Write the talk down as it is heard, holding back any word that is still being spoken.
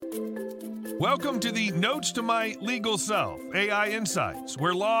Welcome to the Notes to My Legal Self, AI Insights,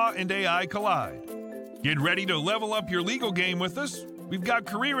 where law and AI collide. Get ready to level up your legal game with us. We've got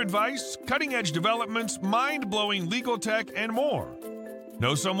career advice, cutting-edge developments, mind-blowing legal tech, and more.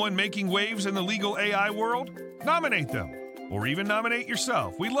 Know someone making waves in the legal AI world? Nominate them, or even nominate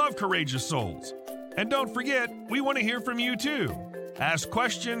yourself. We love courageous souls. And don't forget, we want to hear from you too. Ask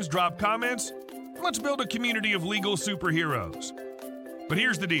questions, drop comments. Let's build a community of legal superheroes. But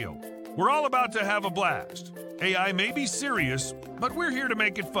here's the deal. We're all about to have a blast. AI may be serious, but we're here to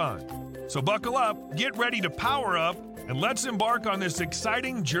make it fun. So buckle up, get ready to power up, and let's embark on this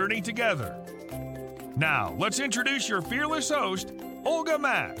exciting journey together. Now, let's introduce your fearless host, Olga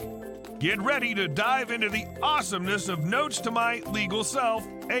Mack. Get ready to dive into the awesomeness of Notes to My Legal Self,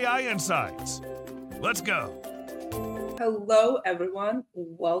 AI Insights. Let's go. Hello, everyone.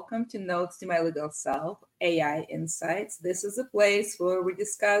 Welcome to Notes to My Legal Self, AI Insights. This is a place where we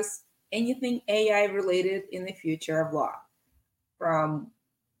discuss anything AI related in the future of law, from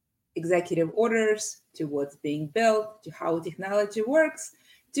executive orders to what's being built, to how technology works,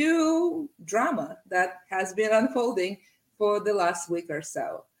 to drama that has been unfolding for the last week or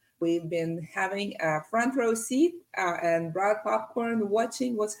so. We've been having a front row seat and brought popcorn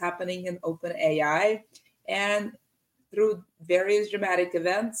watching what's happening in OpenAI. And through various dramatic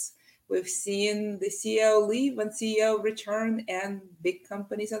events, we've seen the CEO leave and CEO return, and big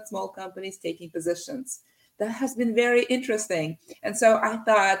companies and small companies taking positions. That has been very interesting. And so I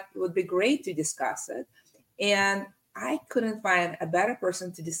thought it would be great to discuss it. And I couldn't find a better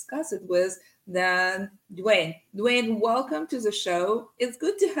person to discuss it with than Duane. Duane, welcome to the show. It's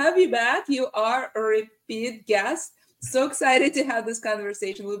good to have you back. You are a repeat guest. So excited to have this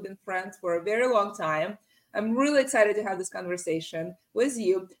conversation. We've been friends for a very long time. I'm really excited to have this conversation with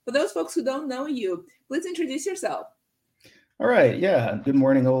you. For those folks who don't know you, please introduce yourself. All right. Yeah. Good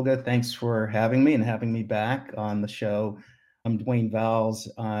morning, Olga. Thanks for having me and having me back on the show. I'm Duane Valz.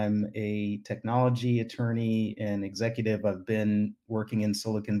 I'm a technology attorney and executive. I've been working in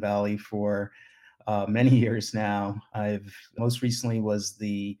Silicon Valley for many years now. I've most recently was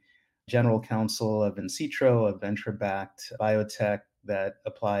the general counsel of Incitro, a venture-backed biotech that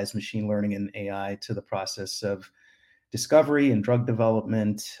applies machine learning and AI to the process of discovery and drug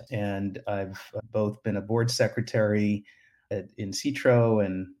development. And I've both been a board secretary at Incitro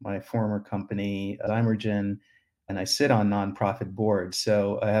and my former company, Zymergen, and I sit on nonprofit boards.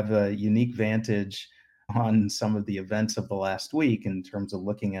 So I have a unique vantage on some of the events of the last week in terms of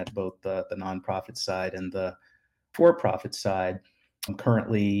looking at both the nonprofit side and the for-profit side. I'm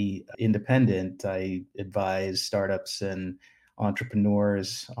currently independent. I advise startups and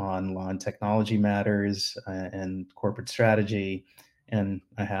entrepreneurs on law and technology matters and corporate strategy. And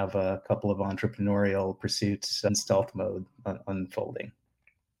I have a couple of entrepreneurial pursuits in stealth mode unfolding.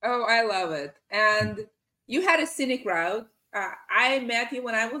 Oh, I love it. And you had a scenic route. I met you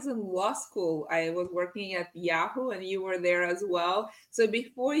when I was in law school. I was working at Yahoo and you were there as well. So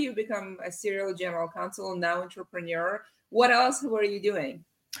before you become a serial general counsel, now entrepreneur, what else were you doing?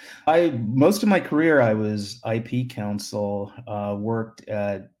 Most of my career, I was IP counsel, worked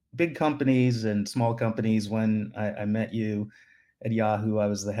at big companies and small companies. When I met you at Yahoo, I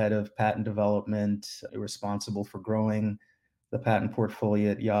was the head of patent development, responsible for growing the patent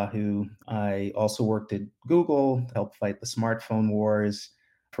portfolio at Yahoo. I also worked at Google, helped fight the smartphone wars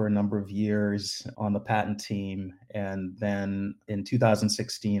for a number of years on the patent team. And then in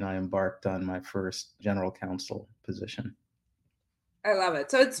 2016, I embarked on my first general counsel position. I love it.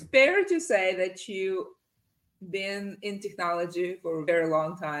 So it's fair to say that you've been in technology for a very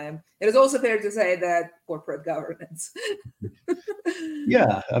long time. It is also fair to say that corporate governance.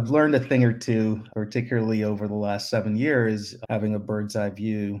 Yeah, I've learned a thing or two, particularly over the last 7 years, having a bird's eye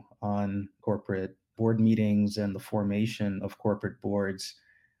view on corporate board meetings and the formation of corporate boards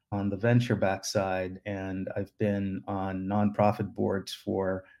on the venture-backed side. And I've been on nonprofit boards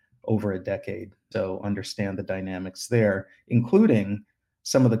for over a decade, so understand the dynamics there, including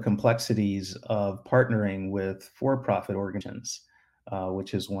some of the complexities of partnering with for-profit organizations,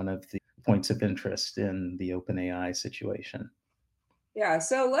 which is one of the points of interest in the OpenAI situation. Yeah,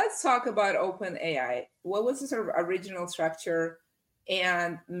 so let's talk about OpenAI. What was the sort of original structure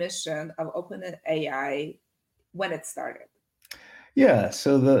and mission of OpenAI when it started? Yeah,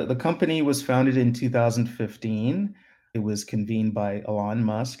 so the company was founded in 2015. It was convened by Elon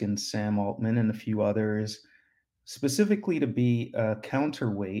Musk and Sam Altman and a few others, specifically to be a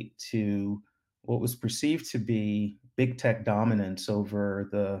counterweight to what was perceived to be big tech dominance over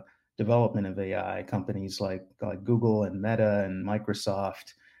the development of AI. Companies like Google and Meta and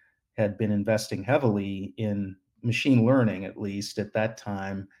Microsoft had been investing heavily in machine learning, at least at that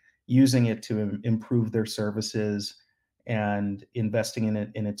time, using it to improve their services and investing in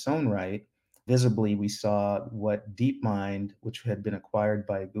it in its own right. Visibly, we saw what DeepMind, which had been acquired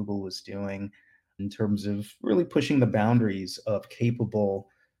by Google, was doing in terms of really pushing the boundaries of capable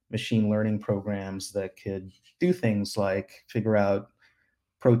machine learning programs that could do things like figure out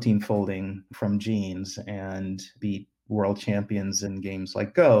protein folding from genes and beat world champions in games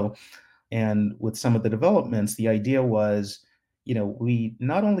like Go. And with some of the developments, the idea was, we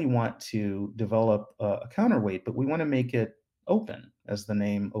not only want to develop a counterweight, but we want to make it open, as the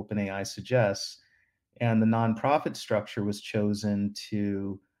name OpenAI suggests. And the nonprofit structure was chosen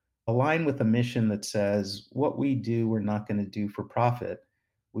to align with a mission that says what we do, we're not going to do for profit.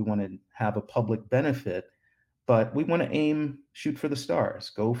 We want to have a public benefit, but we want to shoot for the stars,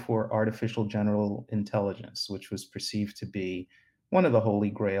 go for artificial general intelligence, which was perceived to be one of the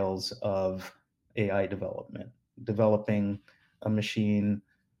holy grails of AI development, developing a machine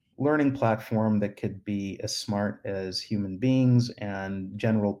learning platform that could be as smart as human beings and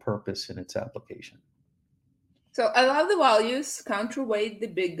general purpose in its application. So I love the values, counterweight the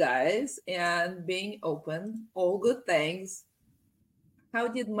big guys, and being open, all good things. How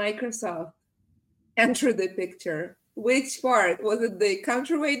did Microsoft enter the picture? Which part? Was it the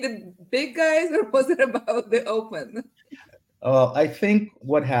counterweight the big guys, or was it about the open? Well, I think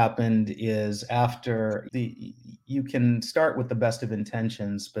what happened is you can start with the best of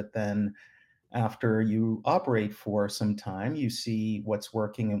intentions, but then after you operate for some time, you see what's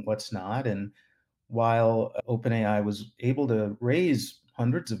working and what's not. And while OpenAI was able to raise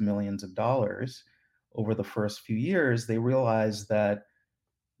hundreds of millions of dollars over the first few years, they realized that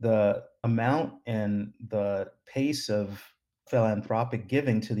the amount and the pace of philanthropic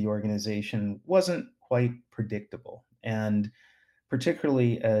giving to the organization wasn't quite predictable. And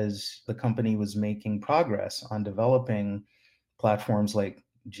particularly as the company was making progress on developing platforms like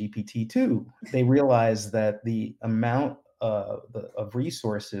GPT-2, they realized that the amount of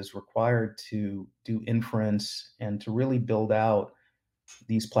resources required to do inference and to really build out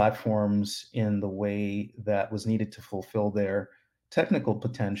these platforms in the way that was needed to fulfill their technical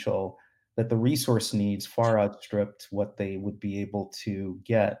potential, that the resource needs far outstripped what they would be able to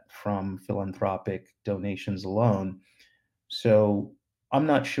get from philanthropic donations alone. So I'm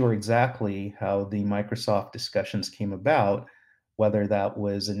not sure exactly how the Microsoft discussions came about, whether that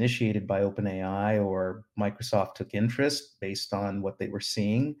was initiated by OpenAI or Microsoft took interest based on what they were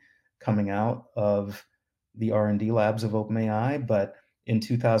seeing coming out of the R&D labs of OpenAI. But in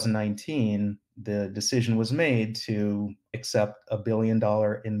 2019, the decision was made to accept $1 billion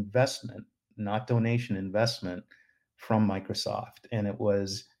investment, not donation, investment from Microsoft. And it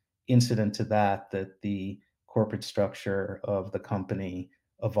was incident to that the corporate structure of the company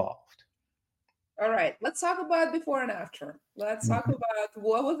evolved. All right, let's talk about before and after. Let's talk Mhm. about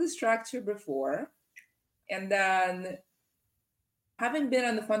what was the structure before, and then having been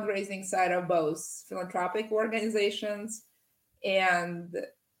on the fundraising side of both philanthropic organizations and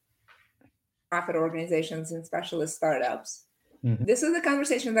profit organizations and specialist startups. Mhm. This is a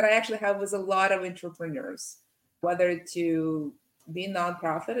conversation that I actually have with a lot of entrepreneurs, whether to be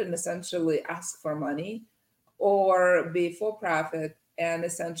nonprofit and essentially ask for money, or be for profit and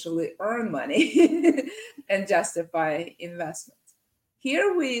essentially earn money and justify investments.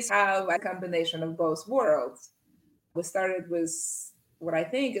 Here we have a combination of both worlds. We started with what I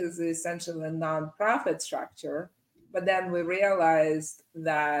think is essentially a nonprofit structure, but then we realized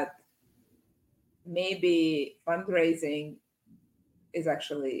that maybe fundraising is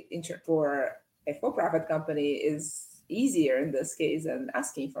actually for a for-profit company is easier in this case than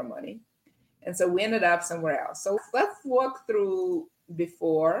asking for money. And so we ended up somewhere else. So let's walk through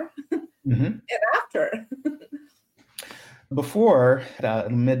before Mhm. and after. Before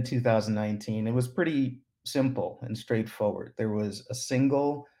mid 2019, it was pretty simple and straightforward. There was a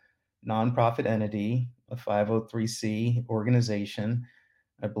single nonprofit entity, a 503c organization,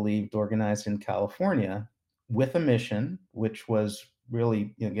 I believe organized in California, with a mission, which was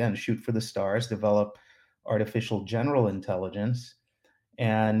really, again, shoot for the stars, develop artificial general intelligence,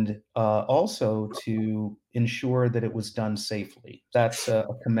 and also to ensure that it was done safely. That's a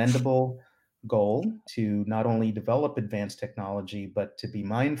commendable goal, to not only develop advanced technology, but to be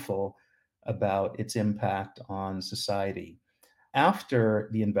mindful about its impact on society. After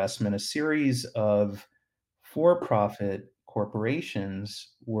the investment, a series of for-profit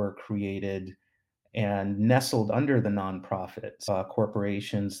corporations were created and nestled under the nonprofits,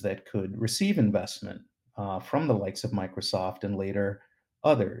 corporations that could receive investment from the likes of Microsoft and later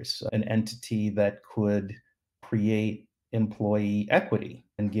others, an entity that could create employee equity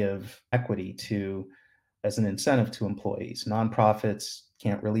and give equity to as an incentive to employees. Nonprofits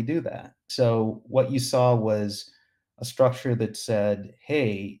can't really do that. So what you saw was a structure that said,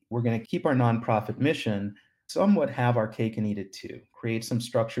 hey, we're going to keep our nonprofit mission, somewhat have our cake and eat it too, create some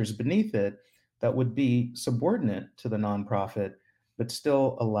structures beneath it that would be subordinate to the nonprofit, but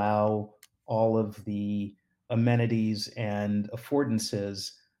still allow all of the amenities and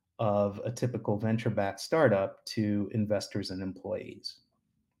affordances of a typical venture-backed startup to investors and employees.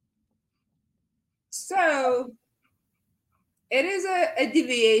 So it is a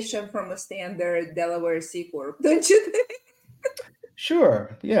deviation from a standard Delaware C Corp, don't you think?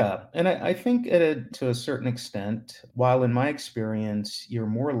 Sure, yeah. And I think to a certain extent, while in my experience, you're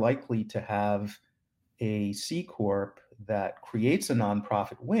more likely to have a C Corp that creates a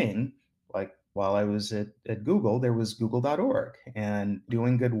nonprofit wing, like while I was at Google, there was google.org and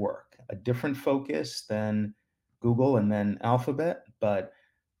doing good work, a different focus than Google and then Alphabet, but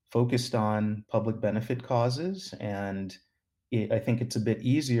focused on public benefit causes. And I think it's a bit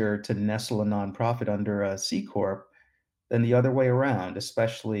easier to nestle a nonprofit under a C Corp than the other way around,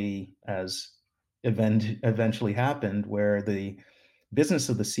 especially as eventually happened, where the business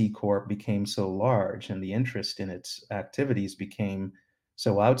of the C Corp became so large and the interest in its activities became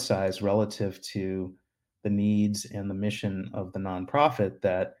so outsized relative to the needs and the mission of the nonprofit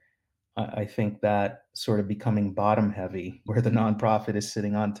that I think that sort of becoming bottom heavy, where the nonprofit is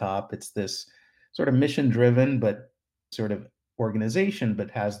sitting on top. It's this sort of mission driven, but sort of organization,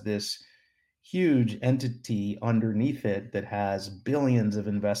 but has this huge entity underneath it that has billions of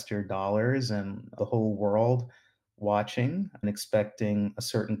investor dollars and the whole world watching and expecting a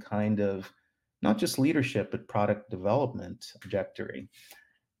certain kind of not just leadership, but product development trajectory.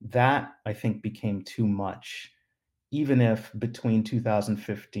 That I think became too much, even if between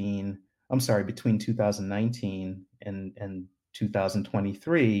 2019 and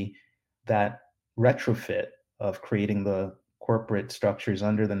 2023, that retrofit of creating the corporate structures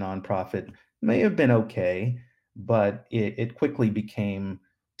under the nonprofit may have been okay, but it quickly became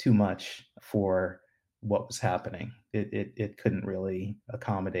too much for what was happening. It couldn't really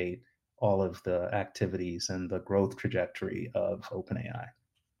accommodate all of the activities and the growth trajectory of OpenAI.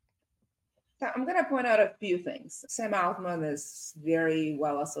 So I'm going to point out a few things. Sam Altman is very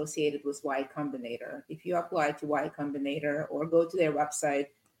well associated with Y Combinator. If you apply to Y Combinator or go to their website,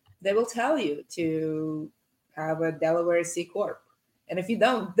 they will tell you to have a Delaware C Corp. And if you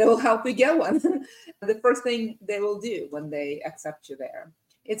don't, they will help you get one. The first thing they will do when they accept you there.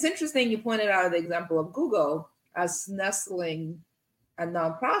 It's interesting you pointed out the example of Google as nestling a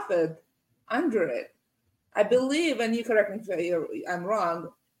nonprofit under it. I believe, and you correct me if I'm wrong,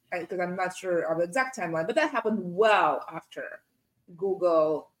 because I'm not sure of the exact timeline, but that happened well after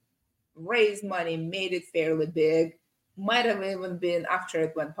Google raised money, made it fairly big, might have even been after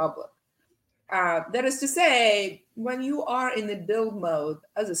it went public. That is to say, when you are in the build mode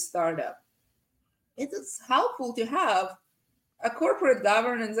as a startup, it is helpful to have a corporate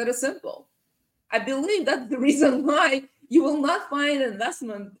governance that is simple. I believe that's the reason why you will not find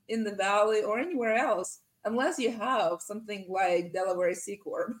investment in the Valley or anywhere else unless you have something like Delaware C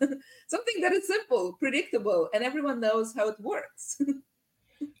Corp, something that is simple, predictable, and everyone knows how it works.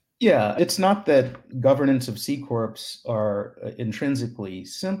 Yeah, it's not that governance of C Corps are intrinsically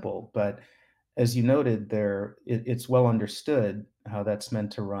simple, but as you noted, it's well understood how that's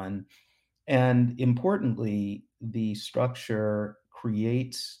meant to run. And importantly, the structure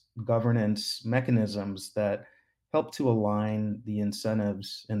creates governance mechanisms that help to align the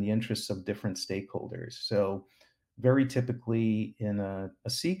incentives and the interests of different stakeholders. So, very typically in a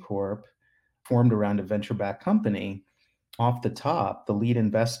C Corp formed around a venture backed company, off the top, the lead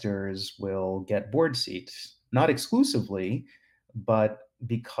investors will get board seats, not exclusively, but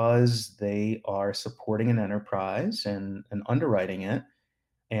because they are supporting an enterprise and underwriting it.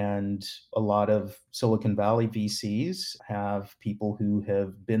 And a lot of Silicon Valley VCs have people who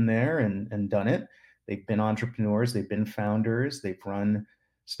have been there and done it. They've been entrepreneurs, they've been founders, they've run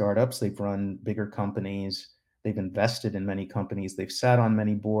startups, they've run bigger companies, they've invested in many companies, they've sat on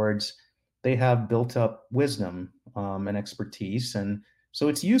many boards. They have built up wisdom and expertise. And so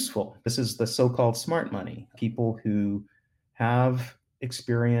it's useful. This is the so called smart money, people who have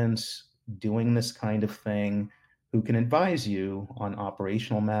experience doing this kind of thing, who can advise you on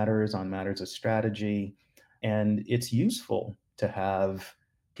operational matters, on matters of strategy. And it's useful to have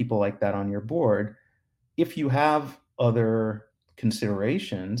people like that on your board. If you have other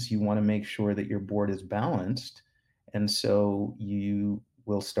considerations, you want to make sure that your board is balanced. And so you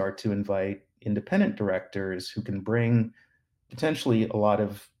will start to invite independent directors who can bring potentially a lot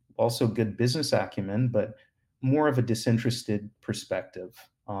of also good business acumen, but more of a disinterested perspective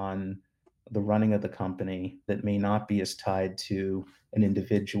on the running of the company that may not be as tied to an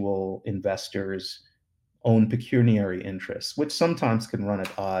individual investor's own pecuniary interests, which sometimes can run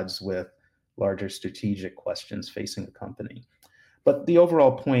at odds with larger strategic questions facing a company. But the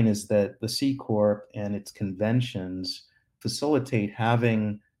overall point is that the C Corp and its conventions facilitate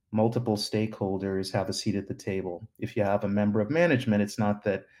having multiple stakeholders have a seat at the table. If you have a member of management, it's not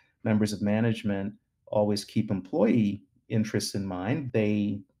that members of management always keep employee interests in mind.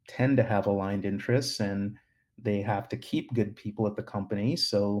 They tend to have aligned interests and they have to keep good people at the company.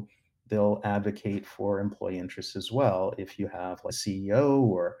 So they'll advocate for employee interests as well if you have a CEO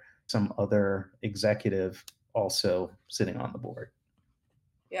or some other executive also sitting on the board.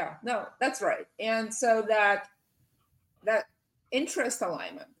 Yeah, no, that's right. And so that interest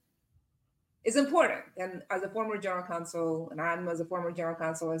alignment is important. And as a former general counsel, and I'm as a former general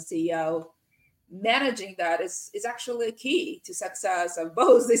counsel and CEO, managing that is actually a key to success of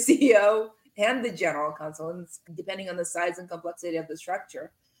both the CEO and the general counsel. And depending on the size and complexity of the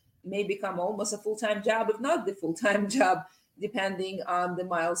structure, may become almost a full-time job, if not the full-time job, depending on the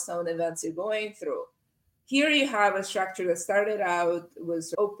milestone events you're going through. Here you have a structure that started out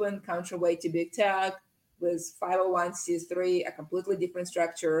was open, counterweight to big tech, was 501c3, a completely different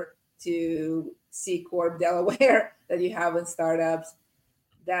structure to C Corp Delaware that you have in startups.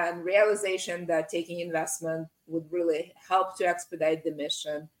 Then realization that taking investment would really help to expedite the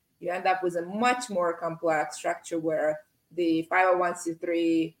mission. You end up with a much more complex structure where the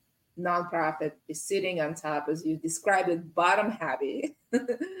 501c3 nonprofit is sitting on top, as you described it, bottom heavy,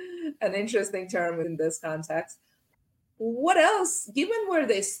 an interesting term in this context. What else, given where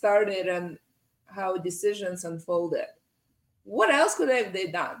they started and how decisions unfolded, what else could have they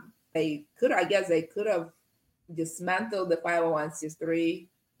done? They could have dismantled the 501c3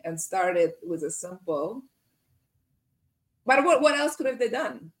 and started with a simple. But what else could have they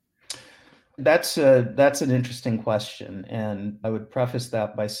done? That's an interesting question, and I would preface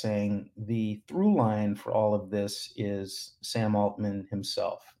that by saying the through line for all of this is Sam Altman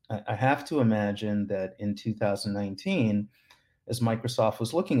himself. I have to imagine that in 2019, as Microsoft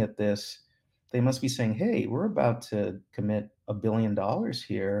was looking at this, they must be saying, "Hey, we're about to commit $1 billion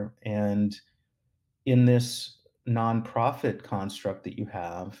here, and in this nonprofit construct that you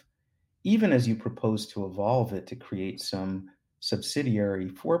have, even as you propose to evolve it to create some subsidiary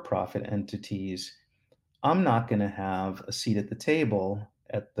for-profit entities, I'm not going to have a seat at the table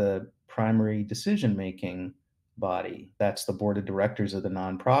at the primary decision-making body. That's the board of directors of the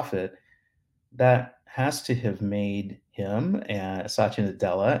nonprofit. That has to have made him and Satya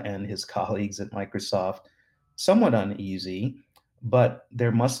Nadella and his colleagues at Microsoft somewhat uneasy, but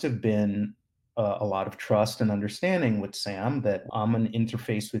there must have been a lot of trust and understanding with Sam that I'm an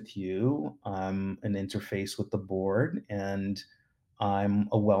interface with you, I'm an interface with the board, and I'm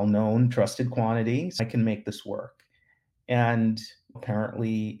a well-known, trusted quantity. So I can make this work. And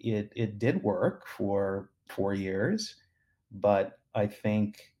apparently it did work for 4 years, but I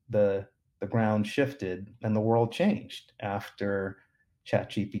think the ground shifted and the world changed after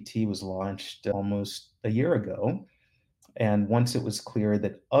ChatGPT was launched almost a year ago. And once it was clear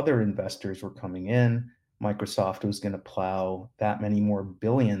that other investors were coming in, Microsoft was going to plow that many more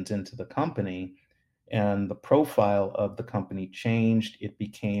billions into the company. And the profile of the company changed. It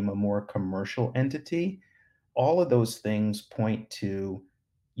became a more commercial entity. All of those things point to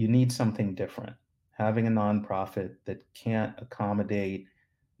you need something different. Having a nonprofit that can't accommodate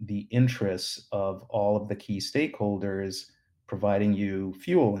the interests of all of the key stakeholders providing you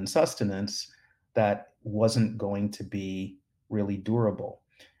fuel and sustenance, that wasn't going to be really durable.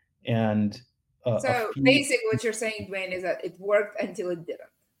 And so basically what you're saying, Duane, is that it worked until it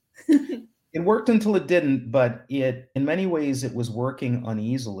didn't. It worked until it didn't, but in many ways it was working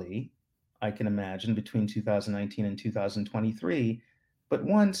uneasily, I can imagine, between 2019 and 2023. But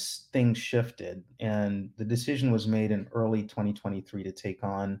once things shifted and the decision was made in early 2023 to take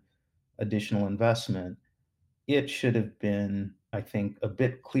on additional investment, it should have been, I think, a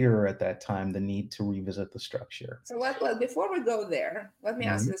bit clearer at that time the need to revisit the structure. So before we go there, let me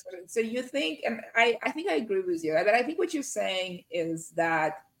ask you this question. So you think, and I think I agree with you, but I think what you're saying is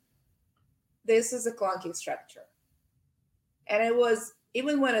that this is a clunky structure. And it was,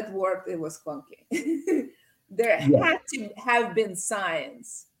 even when it worked, it was clunky. There had to have been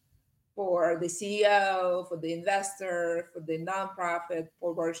signs for the CEO, for the investor, for the nonprofit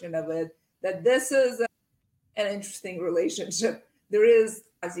portion of it, that this is an interesting relationship. There is,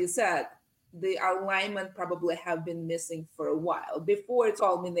 as you said, the alignment probably have been missing for a while before it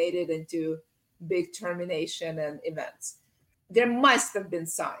culminated into big termination and events. There must have been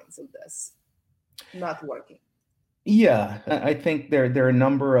signs of this not working. Yeah, I think there are a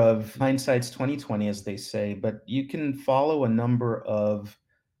number of hindsight's 2020, as they say, but you can follow a number of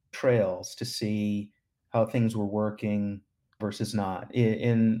trails to see how things were working versus not.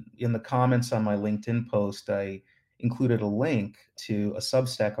 In the comments on my LinkedIn post, I included a link to a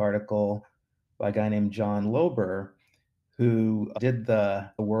Substack article by a guy named John Lober, who did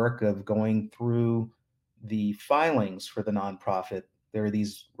the work of going through the filings for the nonprofit. There are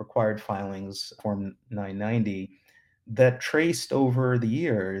these required filings, Form 990, that traced over the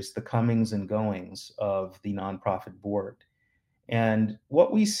years the comings and goings of the nonprofit board. And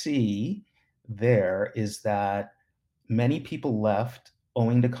what we see there is that many people left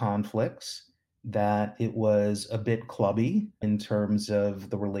owing to conflicts, that it was a bit clubby in terms of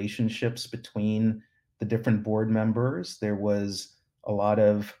the relationships between the different board members. There was a lot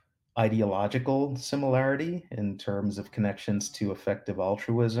of ideological similarity in terms of connections to effective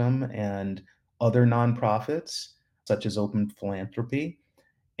altruism and other nonprofits, such as open philanthropy.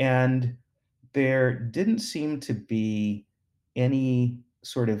 And there didn't seem to be any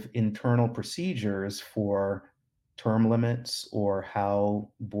sort of internal procedures for term limits or how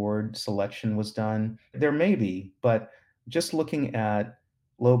board selection was done. There may be, but just looking at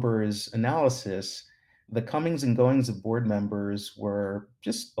Lober's analysis, the comings and goings of board members were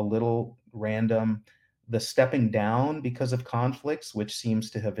just a little random. The stepping down because of conflicts, which seems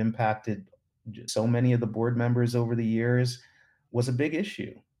to have impacted so many of the board members over the years, was a big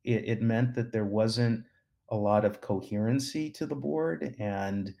issue. It meant that there wasn't a lot of coherency to the board,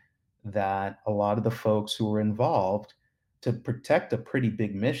 and that a lot of the folks who were involved to protect a pretty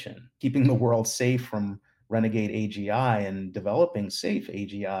big mission, keeping the world safe from renegade AGI and developing safe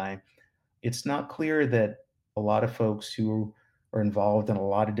AGI, it's not clear that a lot of folks who are involved in a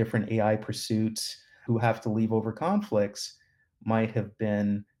lot of different AI pursuits who have to leave over conflicts might have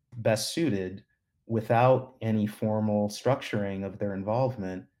been best suited without any formal structuring of their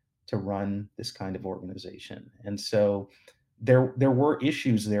involvement to run this kind of organization. And so there were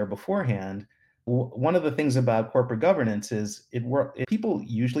issues there beforehand. One of the things about corporate governance is people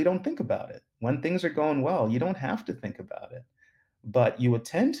usually don't think about it. When things are going well, you don't have to think about it, but you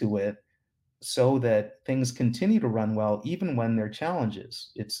attend to it so that things continue to run well, even when there are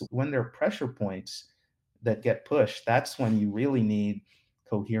challenges. It's when there are pressure points that get pushed, that's when you really need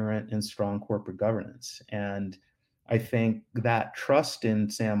coherent and strong corporate governance. And I think that trust in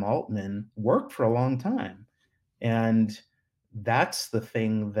Sam Altman worked for a long time. And that's the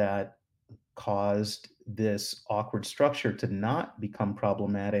thing that caused this awkward structure to not become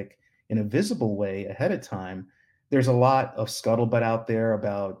problematic in a visible way ahead of time. There's a lot of scuttlebutt out there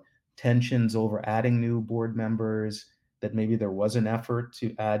about tensions over adding new board members, that maybe there was an effort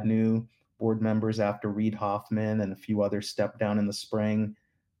to add new board members after Reid Hoffman and a few others stepped down in the spring,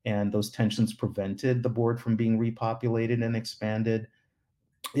 and those tensions prevented the board from being repopulated and expanded.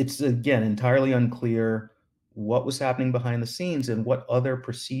 It's again entirely unclear what was happening behind the scenes and what other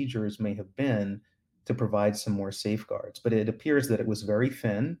procedures may have been to provide some more safeguards. But it appears that it was very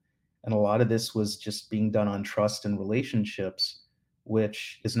thin, and a lot of this was just being done on trust and relationships,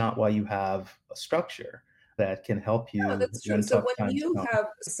 which is not why you have a structure that can help No, you that's true. when So tough when times you come. have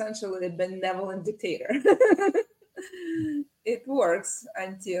essentially a benevolent dictator, it works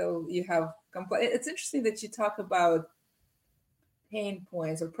until you have It's interesting that you talk about pain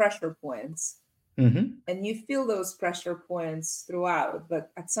points or pressure points, Mm-hmm. and you feel those pressure points throughout, but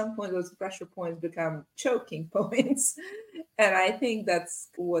at some point those pressure points become choking points. And I think that's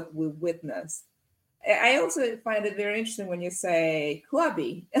what we witnessed. I also find it very interesting when you say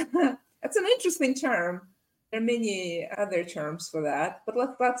clubby. That's an interesting term. There are many other terms for that, but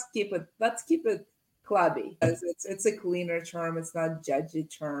let's keep it clubby, because it's a cleaner term. It's not judgy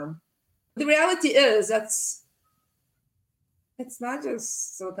term. The reality is that's it's not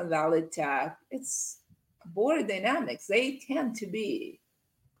just Silicon Valley tech. It's board dynamics. They tend to be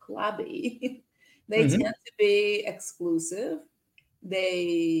clubby. They Mm-hmm. tend to be exclusive.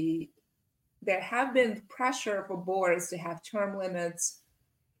 They There have been pressure for boards to have term limits,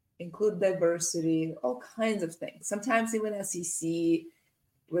 include diversity, all kinds of things. Sometimes even SEC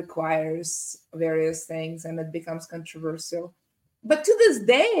requires various things and it becomes controversial. But to this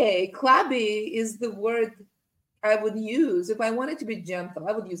day, clubby is the word I would use if I wanted to be gentle.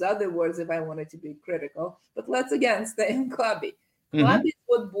 I would use other words if I wanted to be critical. But let's again stay in clubby. Mm-hmm. Clubby is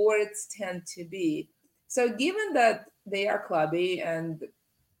what boards tend to be. So given that they are clubby and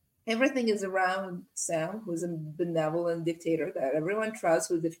everything is around Sam, who's a benevolent dictator that everyone trusts,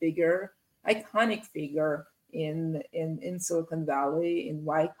 who's a figure, iconic figure in Silicon Valley, in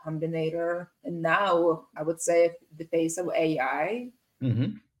Y Combinator, and now I would say the face of AI.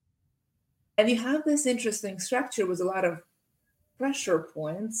 Mm-hmm. And you have this interesting structure with a lot of pressure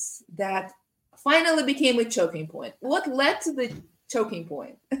points that finally became a choking point. What led to the choking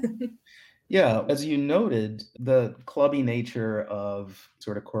point? Yeah, as you noted, the clubby nature of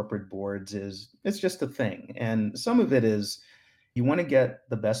sort of corporate boards it's just a thing. And some of it is you want to get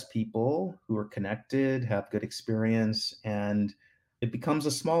the best people who are connected, have good experience, and it becomes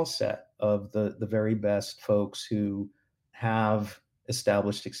a small set of the very best folks who have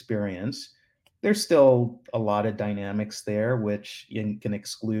established experience. There's still a lot of dynamics there, which you can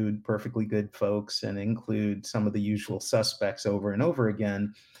exclude perfectly good folks and include some of the usual suspects over and over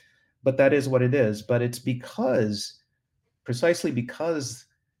again. But that is what it is. But it's precisely because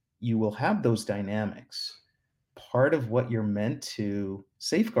you will have those dynamics, part of what you're meant to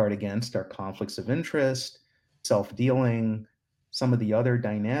safeguard against are conflicts of interest, self dealing, some of the other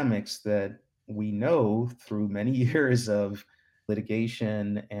dynamics that we know through many years of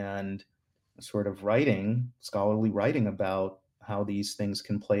litigation and sort of writing, scholarly writing about how these things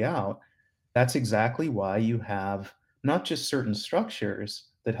can play out. That's exactly why you have not just certain structures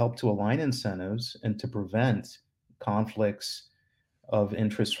that help to align incentives and to prevent conflicts of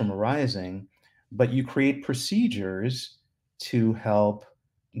interest from arising, but you create procedures to help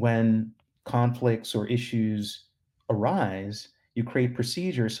when conflicts or issues arise. You create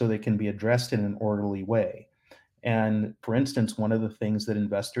procedures so they can be addressed in an orderly way. And for instance, one of the things that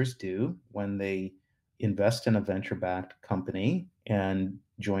investors do when they invest in a venture backed company and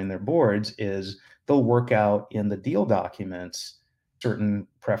join their boards is they'll work out in the deal documents certain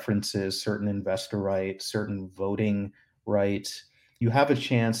preferences, certain investor rights, certain voting rights. You have a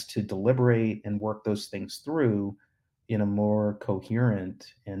chance to deliberate and work those things through in a more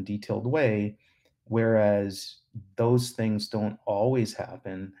coherent and detailed way. Whereas those things don't always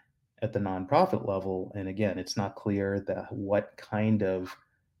happen at the nonprofit level. And again, it's not clear that what kind of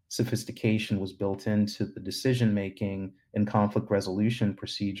sophistication was built into the decision making and conflict resolution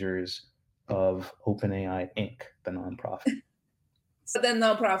procedures of OpenAI Inc., the nonprofit. So then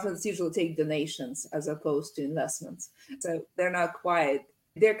nonprofits usually take donations as opposed to investments. So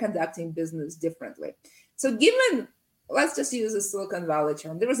they're conducting business differently. So let's just use a Silicon Valley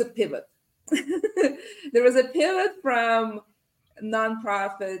term, there was a pivot. There was a pivot from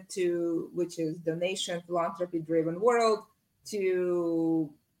nonprofit which is donation, philanthropy driven world,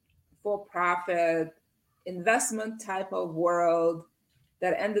 to for-profit investment type of world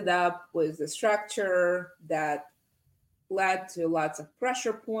that ended up with a structure that led to lots of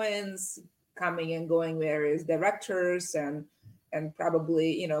pressure points, coming and going various directors, and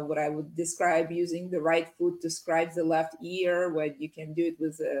probably what I would describe using the right foot describes the left ear, where you can do it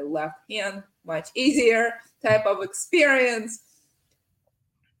with the left hand, much easier type of experience.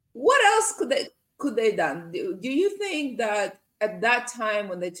 What else could they done? Do you think that at that time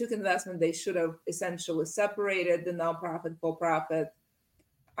when they took investment, they should have essentially separated the nonprofit for profit?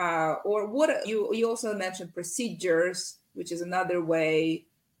 Or what you also mentioned procedures, which is another way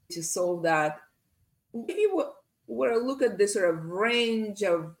to solve that. If you were to look at this sort of range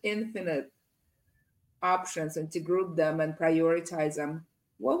of infinite options and to group them and prioritize them,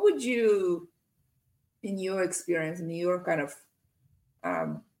 what would you, in your experience, in your kind of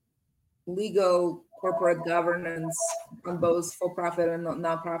legal corporate governance on both for-profit and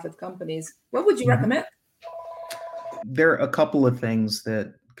nonprofit companies, what would you recommend? There are a couple of things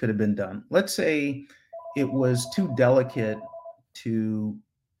that could have been done. Let's say it was too delicate to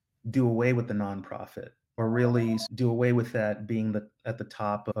do away with the nonprofit, or really do away with that being at the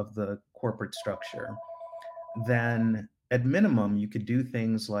top of the corporate structure. Then at minimum, you could do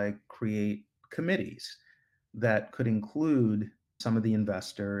things like create committees that could include some of the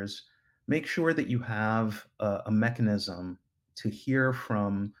investors, make sure that you have a mechanism to hear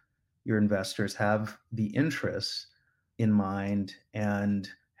from your investors, have the interests in mind, and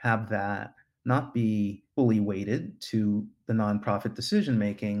have that not be fully weighted to the nonprofit decision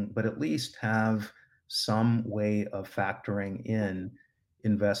making, but at least have some way of factoring in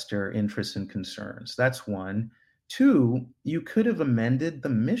investor interests and concerns. That's one. Two, you could have amended the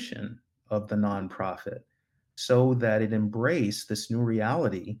mission of the nonprofit so that it embraced this new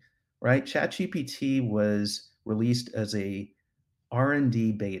reality, right? ChatGPT was released as a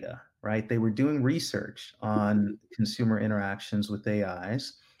R&D beta, right? They were doing research on consumer interactions with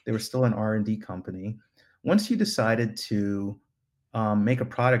AIs. They were still an R&D company. Once you decided to make a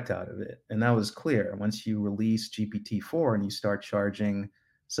product out of it, and that was clear, once you release GPT-4 and you start charging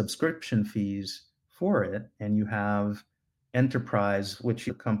subscription fees for it, and you have enterprise, which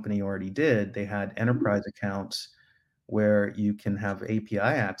the company already did, they had enterprise accounts where you can have API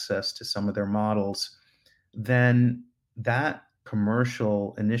access to some of their models, then that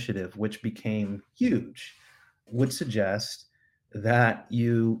commercial initiative, which became huge, would suggest that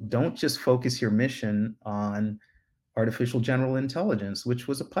you don't just focus your mission on artificial general intelligence, which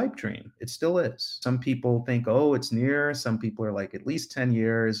was a pipe dream. It still is. Some people think, oh, it's near. Some people are like, at least 10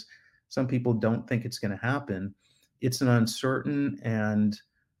 years. Some people don't think it's going to happen. It's an uncertain and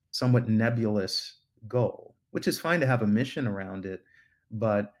somewhat nebulous goal, which is fine to have a mission around it.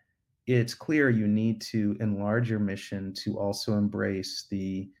 But it's clear you need to enlarge your mission to also embrace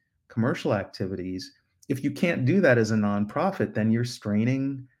the commercial activities. If you can't do that as a nonprofit, then you're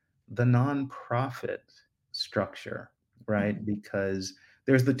straining the nonprofit structure, right? Because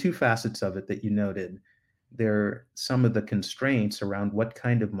there's the two facets of it that you noted. There are some of the constraints around what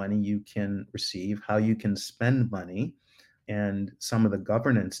kind of money you can receive, how you can spend money, and some of the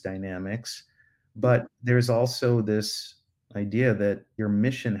governance dynamics. But there's also this idea that your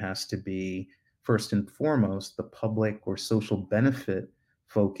mission has to be, first and foremost, the public or social benefit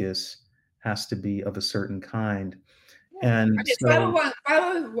focus has to be of a certain kind. And I mean, so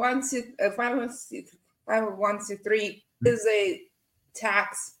 501c3 is a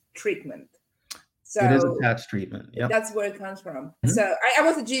tax treatment. So it is a tax treatment. Yep. That's where it comes from. So I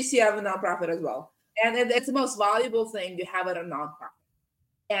was a GC of a nonprofit as well. And it's the most valuable thing you have at a nonprofit.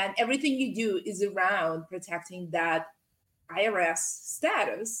 And everything you do is around protecting that IRS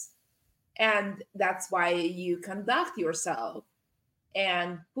status. And that's why you conduct yourself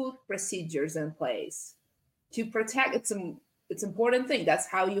and put procedures in place to protect. It's important thing. That's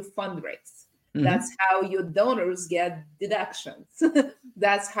how you fundraise. That's how your donors get deductions.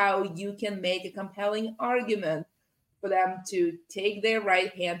 That's how you can make a compelling argument for them to take their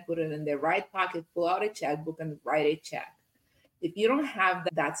right hand, put it in their right pocket, pull out a checkbook and write a check. If you don't have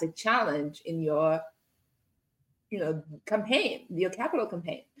that, that's a challenge in your campaign, your capital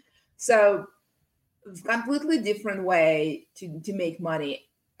campaign. So completely different way to make money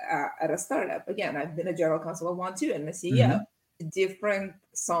at a startup. Again, I've been a general counsel of one too and a CEO. Different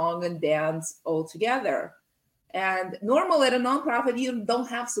song and dance altogether. And normally at a nonprofit, you don't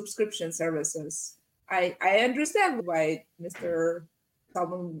have subscription services. I understand why Mr.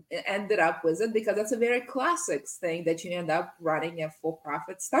 Feldman ended up with it, because that's a very classic thing that you end up running a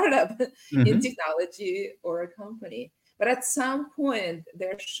for-profit startup in technology or a company. But at some point,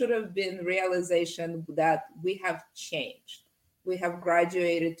 there should have been realization that we have changed. We have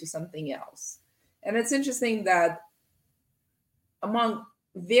graduated to something else. And it's interesting that among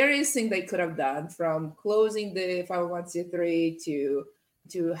various things they could have done, from closing the 501c3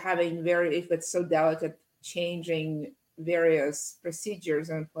 to having if it's so delicate, changing various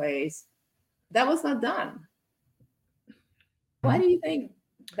procedures in place, that was not done. Why do you think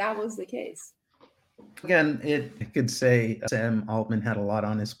that was the case? Again, it could say Sam Altman had a lot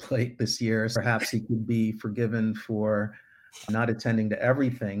on his plate this year. Perhaps he could be forgiven for not attending to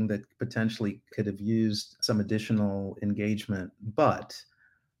everything that potentially could have used some additional engagement. But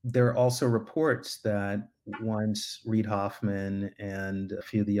there are also reports that once Reid Hoffman and a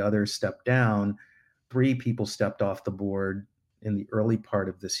few of the others stepped down, 3 people stepped off the board in the early part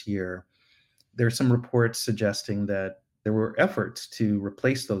of this year. There's some reports suggesting that there were efforts to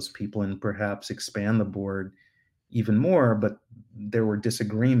replace those people and perhaps expand the board even more, but there were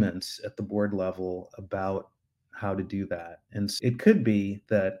disagreements at the board level about how to do that. And it could be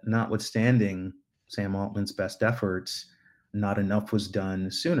that, notwithstanding Sam Altman's best efforts, not enough was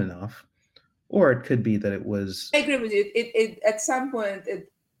done soon enough. Or it could be that it was... I agree with you. It at some point,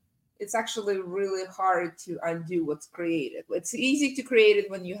 it's actually really hard to undo what's created. It's easy to create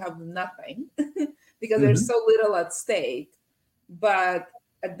it when you have nothing because there's so little at stake. But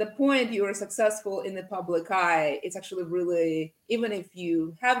at the point you are successful in the public eye, it's actually really, even if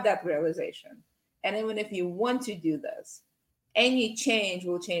you have that realization, and even if you want to do this, any change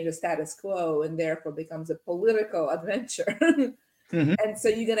will change the status quo and therefore becomes a political adventure. And so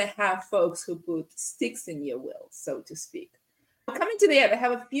you're going to have folks who put sticks in your wheel, so to speak. Coming to the end, I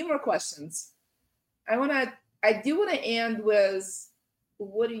have a few more questions. I do want to end with,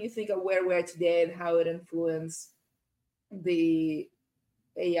 what do you think of where we're today and how it influenced the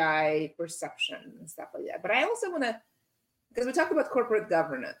AI perception and stuff like that? But I also want to, because we talked about corporate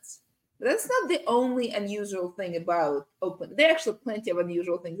governance, but that's not the only unusual thing about there are actually plenty of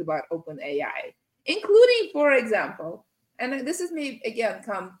unusual things about OpenAI, including, for example, and this is me again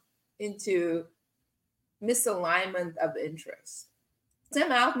come into misalignment of interest.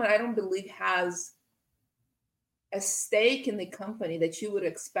 Sam Altman, I don't believe, has a stake in the company that you would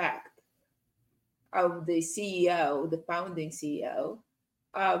expect of the CEO, the founding CEO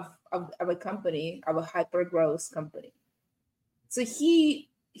of a company, of a hyper-growth company. So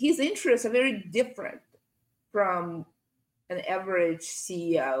his interests are very different from an average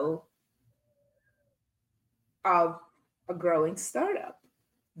CEO of a growing startup.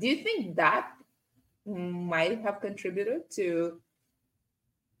 Do you think that might have contributed to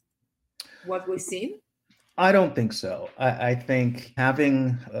what we've seen? I don't think so. I think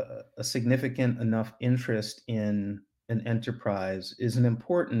having a significant enough interest in an enterprise is an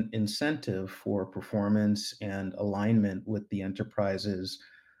important incentive for performance and alignment with the enterprise's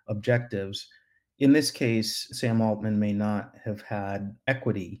objectives. In this case, Sam Altman may not have had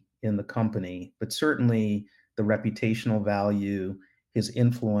equity in the company, but certainly the reputational value, his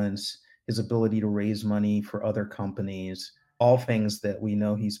influence, his ability to raise money for other companies, all things that we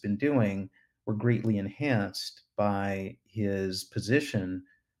know he's been doing were greatly enhanced by his position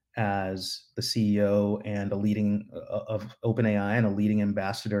as the CEO and a leading of OpenAI and a leading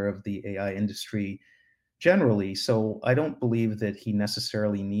ambassador of the AI industry generally. So I don't believe that he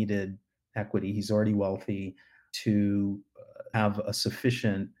necessarily needed equity. He's already wealthy to have a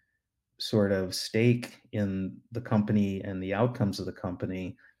sufficient sort of stake in the company and the outcomes of the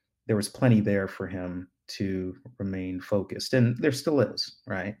company. There was plenty there for him to remain focused, and there still is,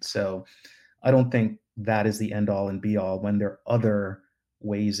 right? So I don't think that is the end all and be all when there are other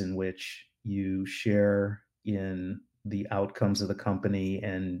ways in which you share in the outcomes of the company,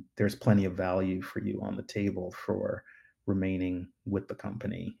 and there's plenty of value for you on the table for remaining with the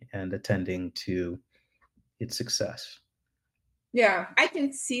company and attending to its success. Yeah, I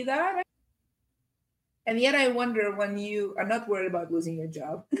can see that. And yet I wonder, when you are not worried about losing your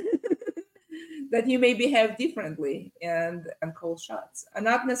job, that you may behave differently and call shots. And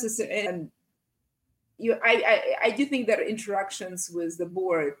not necessarily. And I do think that interactions with the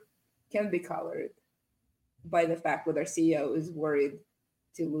board can be colored by the fact whether CEO is worried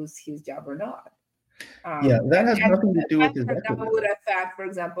to lose his job or not. Yeah, that has nothing to do with his that equity. would affect, for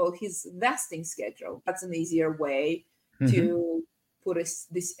example, his vesting schedule. That's an easier way to put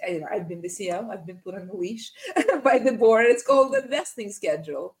this. I've been the CEO. I've been put on a leash by the board. It's called the vesting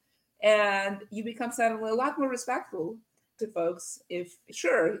schedule, and you become suddenly a lot more respectful to folks. If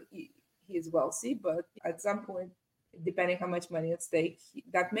sure he is wealthy, but at some point, depending how much money at stake,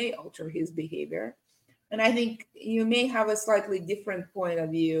 that may alter his behavior. And I think you may have a slightly different point of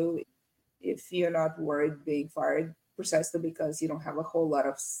view if you're not worried being fired, precisely because you don't have a whole lot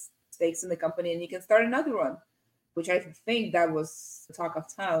of stakes in the company and you can start another one, which I think that was the talk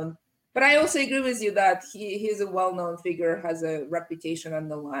of town. But I also agree with you that he's a well-known figure, has a reputation on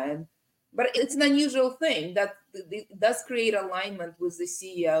the line. But it's an unusual thing that it does create alignment with the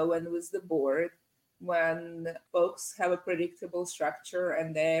CEO and with the board when folks have a predictable structure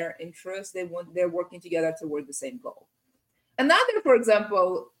and their interests, they're working together toward the same goal. Another, for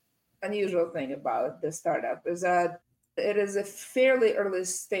example, unusual thing about the startup is that it is a fairly early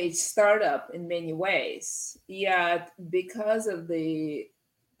stage startup in many ways, yet because of the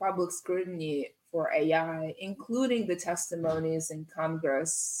public scrutiny for AI, including the testimonies in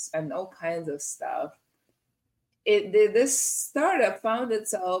Congress and all kinds of stuff, this startup found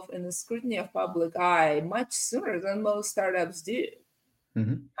itself in the scrutiny of public eye much sooner than most startups do.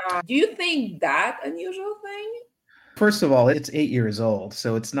 Do you think that unusual thing? First of all, it's 8 years old,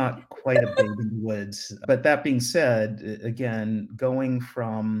 so it's not quite a babe in the woods. But that being said, again, going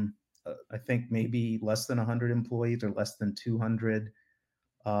from, I think maybe less than 100 employees or less than 200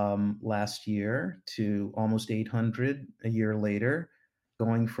 last year to almost 800 a year later,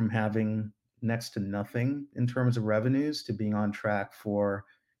 going from having next to nothing in terms of revenues to being on track for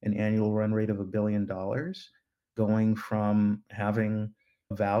an annual run rate of $1 billion, going from having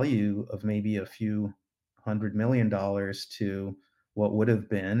a value of maybe a few $100 million to what would have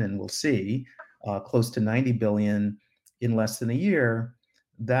been, and we'll see, close to 90 billion in less than a year.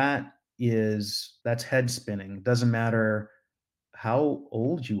 That's head spinning. Doesn't matter how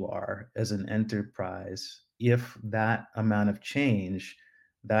old you are as an enterprise, if that amount of change,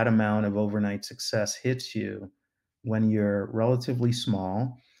 that amount of overnight success hits you when you're relatively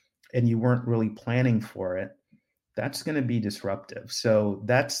small and you weren't really planning for it, that's going to be disruptive. So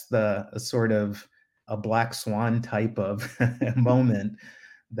that's the sort of a black swan type of moment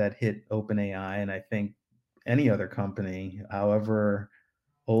that hit OpenAI. And I think any other company, however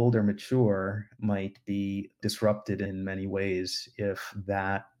old or mature, might be disrupted in many ways if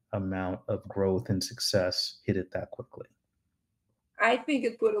that amount of growth and success hit it that quickly. I think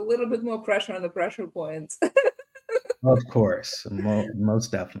it put a little bit more pressure on the pressure points. Of course,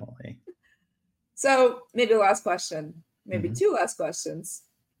 most definitely. So maybe last question, maybe two last questions.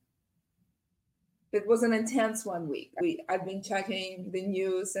 It was an intense 1 week. I've been checking the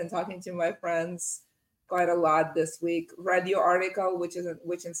news and talking to my friends quite a lot this week. Read your article,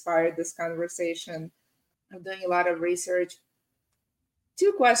 which inspired this conversation. I'm doing a lot of research.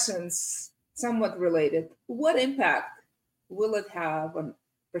 Two questions, somewhat related. What impact will it have on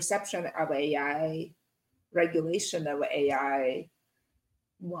perception of AI, regulation of AI?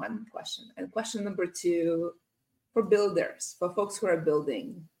 One question. And question number two, for builders, for folks who are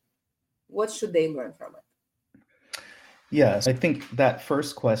building, what should they learn from it? Yes, I think that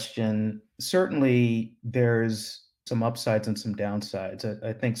first question, certainly there's some upsides and some downsides.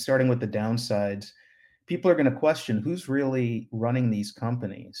 I think starting with the downsides, people are going to question who's really running these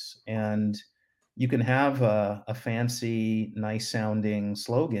companies. And you can have a fancy, nice sounding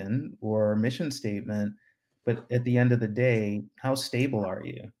slogan or mission statement, but at the end of the day, how stable are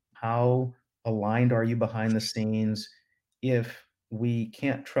you? How aligned are you behind the scenes? If we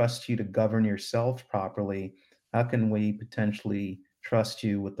can't trust you to govern yourself properly, how can we potentially trust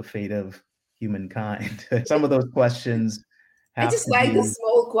you with the fate of humankind? Some of those questions I have just to like the be.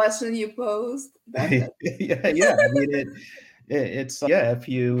 small question you posed. Yeah. I mean, it's yeah. If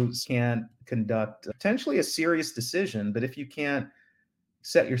you can't conduct potentially a serious decision, but if you can't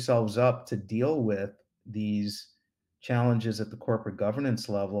set yourselves up to deal with these challenges at the corporate governance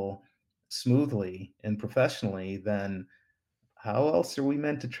level smoothly and professionally, then how else are we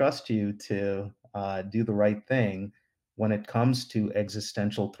meant to trust you to do the right thing when it comes to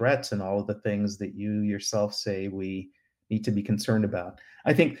existential threats and all of the things that you yourself say we need to be concerned about?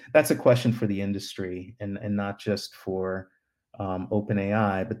 I think that's a question for the industry and not just for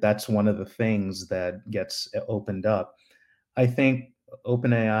OpenAI, but that's one of the things that gets opened up. I think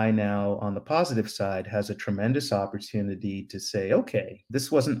OpenAI now, on the positive side, has a tremendous opportunity to say, okay, this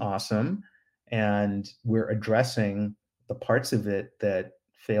wasn't awesome. And we're addressing the parts of it that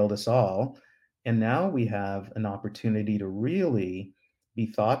failed us all. And now we have an opportunity to really be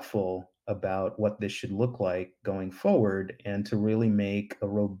thoughtful about what this should look like going forward and to really make a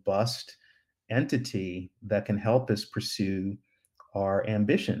robust entity that can help us pursue our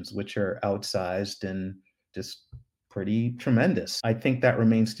ambitions, which are outsized and just pretty tremendous. I think that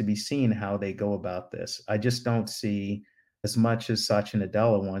remains to be seen how they go about this. I just don't see, as much as Satya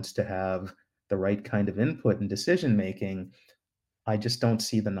Nadella wants to have the right kind of input and decision making, I just don't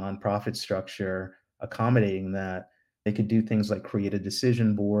see the nonprofit structure accommodating that. They could do things like create a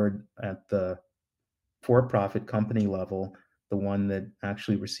decision board at the for-profit company level, the one that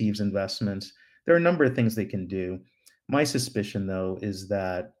actually receives investments. There are a number of things they can do. My suspicion, though, is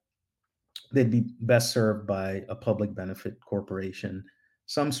that they'd be best served by a public benefit corporation,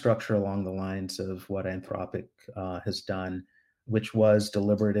 some structure along the lines of what Anthropic has done, which was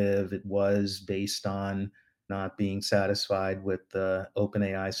deliberative. It was based on not being satisfied with the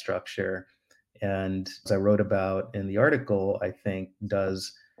OpenAI structure. And as I wrote about in the article, I think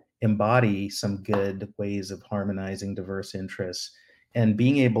does embody some good ways of harmonizing diverse interests and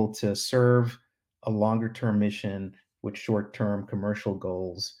being able to serve a longer term mission with short term commercial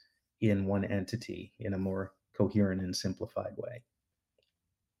goals in one entity in a more coherent and simplified way.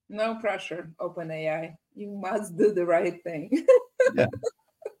 No pressure, OpenAI. You must do the right thing. Yeah.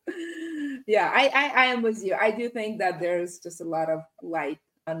 Yeah, I am with you. I do think that there's just a lot of light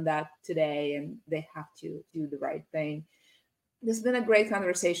on that today, and they have to do the right thing. This has been a great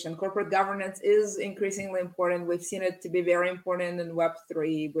conversation. Corporate governance is increasingly important. We've seen it to be very important in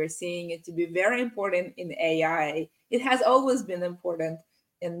Web3. We're seeing it to be very important in AI. It has always been important.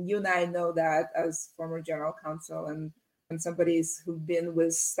 And you and I know that as former general counsel and somebody's who've been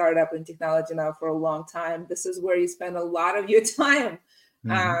with startup and technology now for a long time. This is where you spend a lot of your time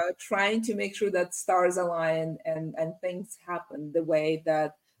trying to make sure that stars align and things happen the way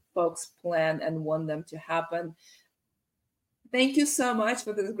that folks plan and want them to happen. Thank you so much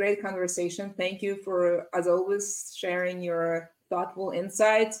for this great conversation. Thank you for, as always, sharing your thoughtful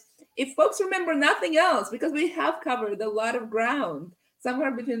insights. If folks remember nothing else, because we have covered a lot of ground,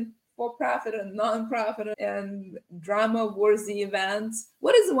 somewhere between for-profit and non-profit and drama-worthy events,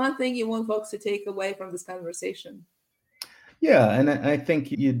 what is the one thing you want folks to take away from this conversation? Yeah, and I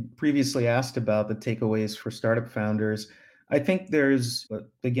think you'd previously asked about the takeaways for startup founders. I think there's,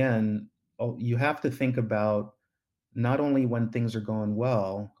 again, you have to think about not only when things are going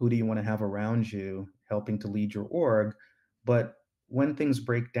well, who do you want to have around you helping to lead your org, but when things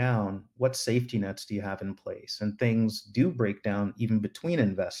break down, what safety nets do you have in place? And things do break down even between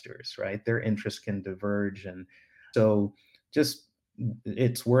investors, right? Their interests can diverge. And so just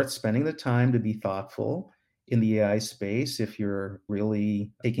it's worth spending the time to be thoughtful in the AI space. If you're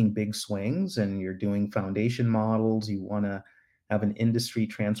really taking big swings and you're doing foundation models, you want to have an industry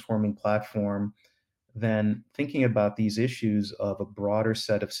transforming platform, then thinking about these issues of a broader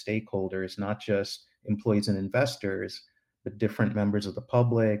set of stakeholders, not just employees and investors, but different members of the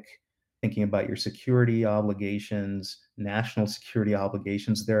public, thinking about your security obligations, national security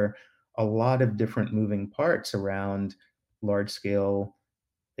obligations. There are a lot of different moving parts around large-scale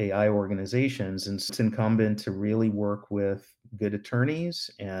AI organizations, and it's incumbent to really work with good attorneys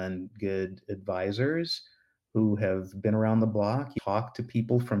and good advisors who have been around the block, talk to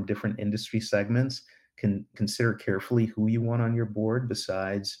people from different industry segments, can consider carefully who you want on your board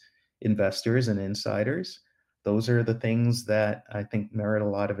besides investors and insiders. Those are the things that I think merit a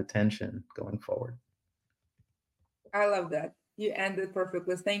lot of attention going forward. I love that. You ended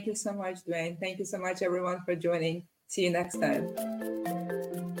perfectly. Thank you so much, Duane. Thank you so much, everyone, for joining. See you next time.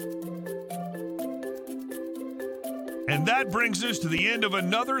 And that brings us to the end of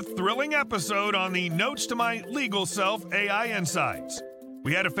another thrilling episode on the Notes to My Legal Self AI Insights.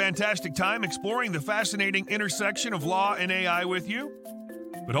 We had a fantastic time exploring the fascinating intersection of law and AI with you.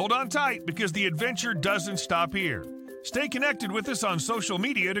 But hold on tight, because the adventure doesn't stop here. Stay connected with us on social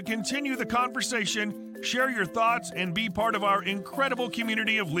media to continue the conversation, share your thoughts, and be part of our incredible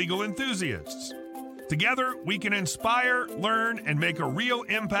community of legal enthusiasts. Together, we can inspire, learn, and make a real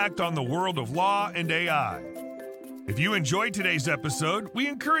impact on the world of law and AI. If you enjoyed today's episode, we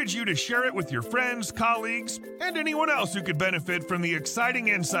encourage you to share it with your friends, colleagues, and anyone else who could benefit from the exciting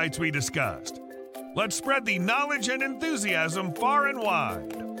insights we discussed. Let's spread the knowledge and enthusiasm far and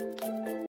wide.